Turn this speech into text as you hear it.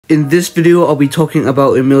In this video, I'll be talking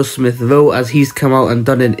about Emile Smith Rowe as he's come out and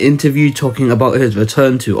done an interview talking about his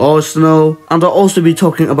return to Arsenal. And I'll also be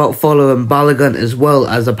talking about following Balogun as well,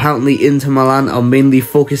 as apparently Inter Milan are mainly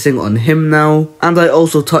focusing on him now. And I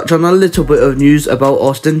also touch on a little bit of news about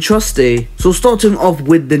Balogun Trusty. So starting off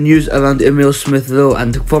with the news around Emile Smith Rowe,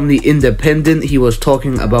 and from the Independent, he was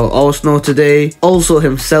talking about Arsenal today, also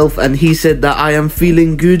himself, and he said that I am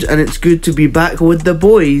feeling good and it's good to be back with the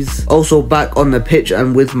boys. Also back on the pitch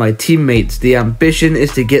and with my teammates. The ambition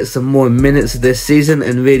is to get some more minutes this season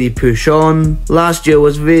and really push on. Last year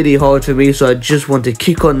was really hard for me, so I just want to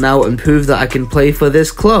kick on now and prove that I can play for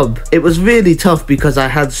this club. It was really tough because I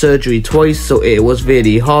had surgery twice, so it was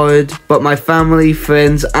really hard, but my family,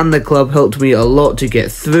 friends and the club helped me a lot to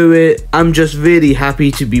get through it. I'm just really happy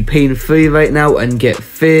to be pain free right now and get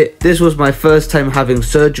fit. This was my first time having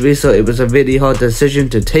surgery, so it was a really hard decision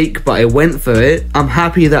to take, but I went for it. I'm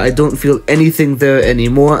happy that I don't feel anything there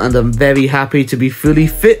anymore, and I'm very happy to be fully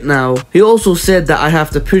fit now. He also said that I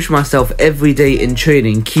have to push myself every day in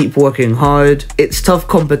training, keep working hard. It's tough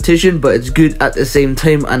competition, but it's good at the same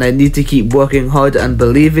time, and I need to keep working hard and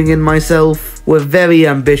believing in myself. We're very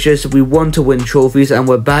ambitious, we want to win trophies, and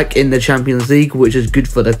we're back in the Champions League, which is good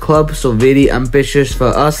for the club, so really ambitious for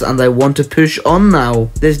us, and I want to push on now.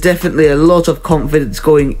 There's definitely a lot of confidence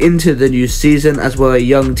going into the new season, as we're a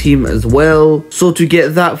young team as well, so to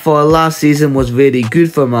get that far last season was really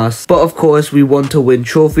good from us. But of course we want to win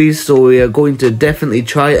trophies, so we are going to definitely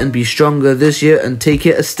try and be stronger this year and take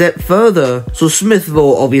it a step further. So Smith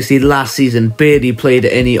Rowe obviously last season barely played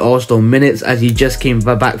any Arsenal minutes as he just came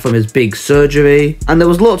back from his big surgery. And there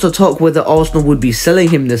was lots of talk whether Arsenal would be selling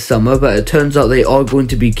him this summer, but it turns out they are going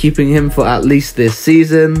to be keeping him for at least this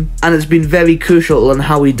season. And it's been very crucial on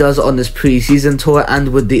how he does on this pre-season tour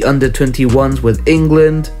and with the under-21s with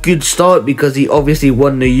England. Good start because he obviously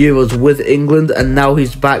won the Euros with England, and now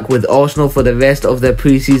he's back with Arsenal for the rest of their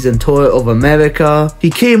pre-season tour of America. He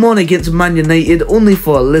came on against Man United only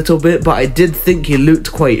for a little bit, but I did think he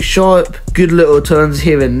looked quite sharp. Good little turns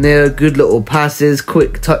here and there, good little passes,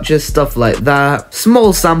 quick touches, stuff like that.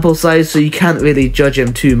 Small sample size, so you can't really judge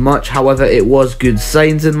him too much. However, it was good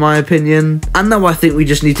signs in my opinion. And now I think we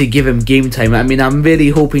just need to give him game time. I mean, I'm really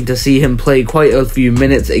hoping to see him play quite a few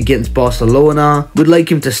minutes against Barcelona. Would like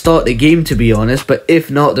him to start the game, to be honest, but if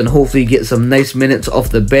not, then hopefully get some nice minutes off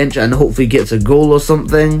the bench and hopefully gets a goal or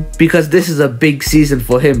something, because this is a big season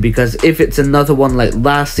for him. Because if it's another one like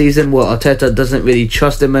last season where Arteta doesn't really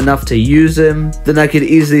trust him enough to use him, then I could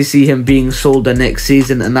easily see him being sold the next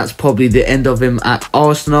season, and that's probably the end of him at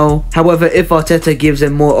Arsenal. However, if Arteta gives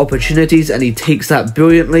him more opportunities and he takes that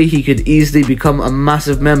brilliantly, he could easily become a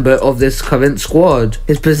massive member of this current squad.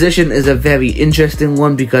 His position is a very interesting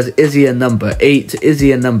one, because is he a number 8, is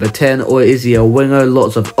he a number 10, or is he a winger?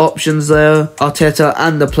 Lots of options there. Arteta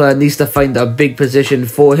and the player needs to find a big position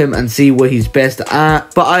for him and see where he's best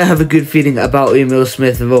at. But I have a good feeling about Emile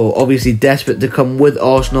Smith Rowe, obviously desperate to come with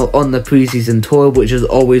Arsenal on the pre-season tour, which is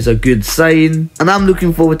always a good sign, and I'm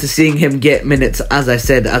looking forward to seeing him get minutes, as I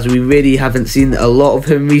said, as we really haven't seen a lot of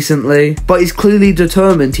him recently. But he's clearly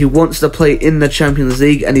determined. He wants to play in the Champions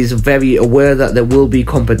League, and he's very aware that there will be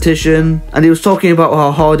competition. And he was talking about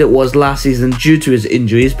how hard it was last season due to his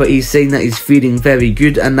injuries, but he's saying that he's feeling very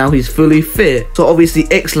good and now he's fully fit. So obviously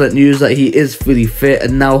excellent news that he is fully fit,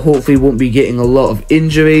 and now hopefully won't be getting a lot of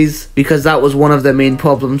injuries, because that was one of the main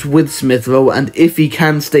problems with Smith Rowe. And if he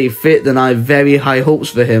can stay fit, then I have very high hopes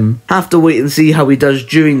for him. Have to wait and see how he does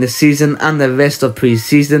during the season and the rest of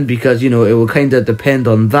pre-season, because, you know, it will kind of depend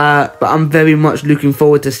on that. But I'm very much looking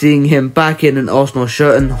forward to seeing him back in an Arsenal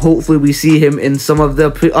shirt, and hopefully we see him in some of the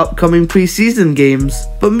upcoming pre-season games.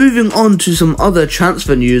 But moving on to some other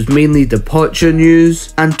transfer news, mainly departure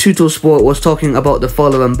news, and Tuttosport was talking about the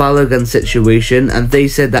following Balogun situation, and they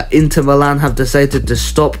said that Inter Milan have decided to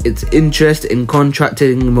stop its interest in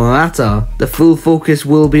contracting Morata. The full focus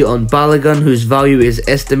will be on Balogun, whose value is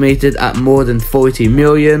estimated at more than 40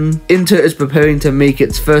 million. Inter is preparing to make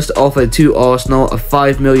its first offer to Arsenal, a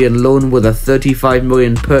 5 million loan with a 35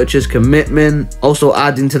 million purchase commitment, also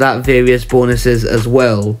adding to that various bonuses as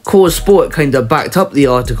well. Core Sport kind of backed up the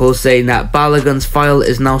article, saying that Balogun's file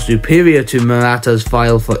is now superior to Morata's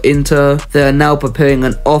file for Inter. They are now preparing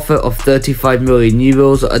an offer of 35 million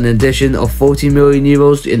euros, an addition of 40 million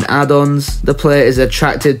euros in add-ons. The player is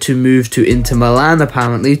attracted to move to Inter Milan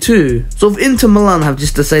apparently too. too. So if Inter Milan have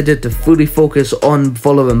just decided to fully focus on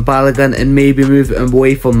following Balogun and maybe move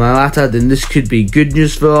away from Morata, then this could be good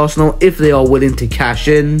news for Arsenal if they are willing to cash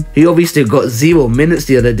in. He obviously got 0 minutes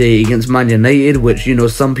the other day against Man United, which, you know,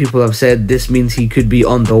 some people have said this means he could be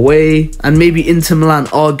on the way. And maybe Inter Milan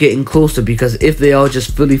are getting closer, because if they are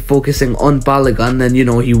just fully focusing on Balogun, then, you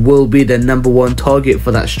know, he will be the #1 target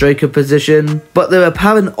for that striker position. But their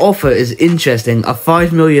apparent offer is interesting, a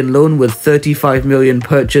 5 million loan with 35 million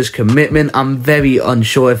purchase commitment. I'm very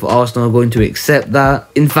unsure if Arsenal are going to accept that.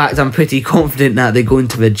 In fact, I'm pretty confident that they're going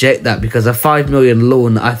to reject that, because a 5 million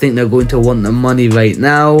loan, I think they're going to want the money right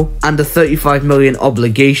now, and a 35 million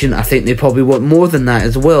obligation, I think they probably want more than that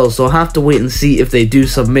as well. So I'll have to wait and see if they do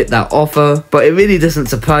submit that offer. But it really doesn't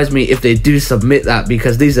surprise me if they do submit that,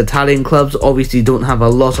 because these Italian clubs obviously don't have a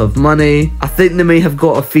lot of money. I think they may have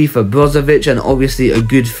got a fee for Brozovic and obviously a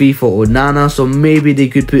good fee for Onana, so maybe they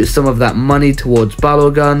could put some of that money towards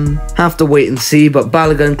Balogun. Have to wait and see, but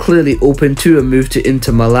Balogun clearly open to a move to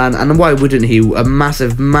Inter Milan, and why wouldn't he? A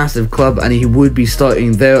massive club, and he would be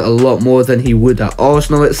starting there a lot more than he would at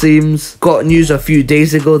Arsenal, it seems. Got news a few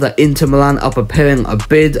days ago that Inter Milan are preparing a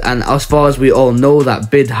bid, and as far as we all know,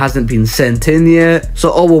 that bid hasn't been sent in yet. So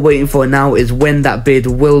all we're waiting for now is when that bid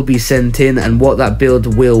will be sent in and what that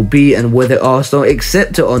build will be and whether Arsenal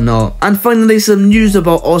accept it or not. And finally, some news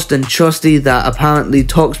about Balogun Trusty, that apparently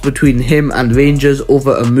talks between him and Rangers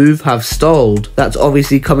over a move have stalled. That's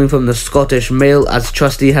obviously coming from the Scottish Mail, as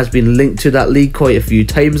Trusty has been linked to that league quite a few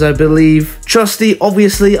times, I believe. Trusty,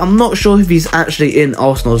 obviously, I'm not sure if he's actually in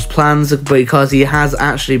Arsenal's plans, because he has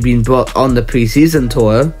actually been brought on the pre-season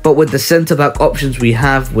tour. But with the centre-back options we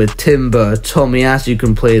have with Timber, Tomiyasu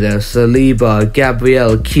can play there, Saliba,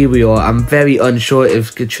 Gabriel, Kiwior, I'm very unsure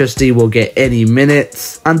if Trusty will get any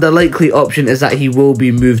minutes. And the likely option is that he will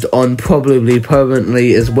be moved on, probably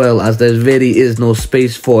permanently as well, as there really is no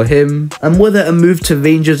space for him. And whether a move to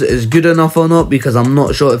Rangers is good enough or not, because I'm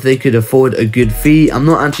not sure if they could afford a good fee. I'm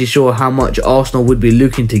not actually sure how much Arsenal would be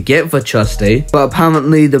looking to get for Trusty, but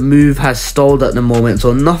apparently the move has stalled at the moment,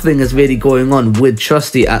 so nothing is really going on with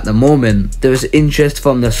Trusty at the moment. There is interest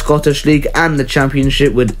from the Scottish League and the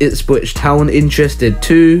Championship, with Ipswich Town interested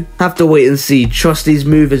too. Have to wait and see. Trusty's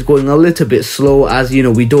move is going a little bit slow, as, you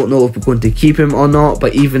know, we don't know if we're going to keep him or not,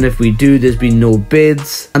 but even if we do, there's been no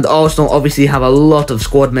bids. And Arsenal obviously have a lot of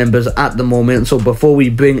squad members at the moment, so before we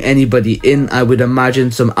bring anybody in, I would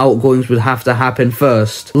imagine some outgoings would have to happen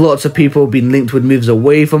first. Lots of people have been linked with moves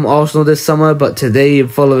away from Arsenal this summer, but today,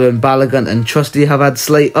 following Balogun and Trusty have had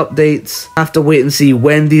slight updates. Have to wait and see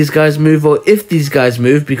when these guys move, or if these guys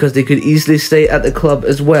move, because they could easily stay at the club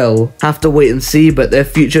as well. Have to wait and see, but their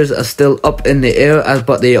futures are still up in the air,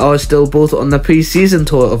 but they are still both on the pre-season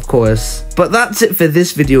tour, of course. But that's it for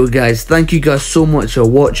this video, guys. Thank you guys so much for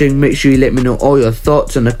watching. Make sure you let me know all your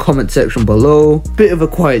thoughts in the comment section below. Bit of a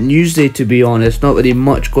quiet news day, to be honest. Not really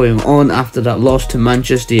much going on after that loss to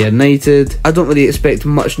Manchester United. I don't really expect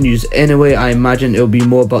much news anyway. I imagine it'll be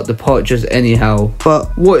more about departures anyhow.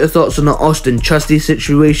 But what are your thoughts on the Balogun Trusty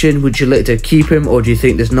situation? Would you like to keep him, or do you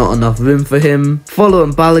think there's not enough room for him?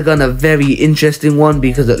 Following Balogun, a very interesting one,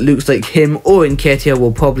 because it looks like him or Nketiah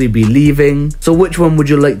will probably be leaving. So which one would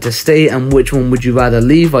you like to stay, and which one would you rather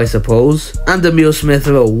leave, I suppose? And Emile Smith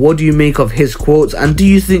Rowe, what do you make of his quotes, and do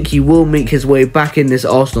you think he will make his way back in this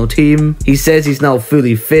Arsenal team? He says he's now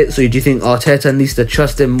fully fit, so do you think Arteta needs to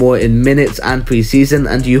trust him more in minutes and pre-season,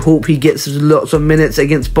 and do you hope he gets lots of minutes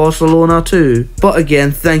against Barcelona too? But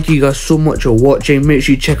again, thank you guys so much for watching. Make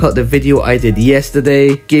sure you check out the video I did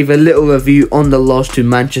yesterday, gave a little review on the loss to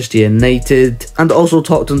Manchester United, and also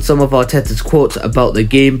talked on some of Arteta's quotes about the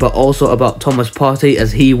game, but also about Thomas Partey,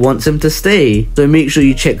 as he wants him to stay. So make sure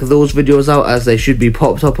you check those videos out, as they should be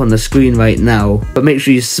popped up on the screen right now. But make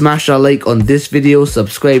sure you smash a like on this video,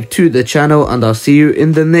 subscribe to the channel, and I'll see you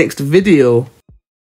in the next video.